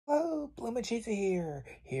Hello, Bloomachita here.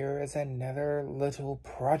 Here is another little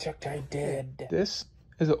project I did. This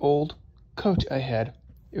is an old coat I had.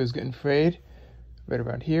 It was getting frayed right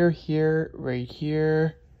around here, right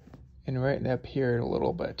here, and right up here a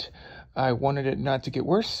little bit. I wanted it not to get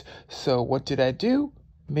worse, so what did I do?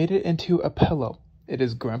 Made it into a pillow. It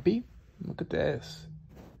is grumpy. Look at this.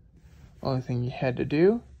 Only thing you had to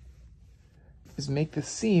do is make the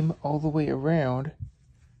seam all the way around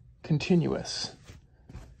continuous.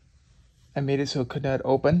 I made it so it could not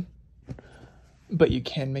open, but you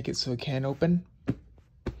can make it so it can open.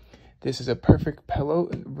 This is a perfect pillow,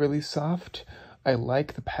 really soft. I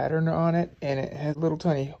like the pattern on it, and it has little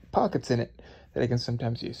tiny pockets in it that I can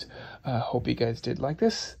sometimes use. Hope you guys did like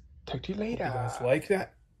this. Talk to you later. Hope you guys like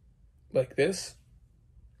that? Like this?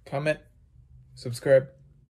 Comment, subscribe.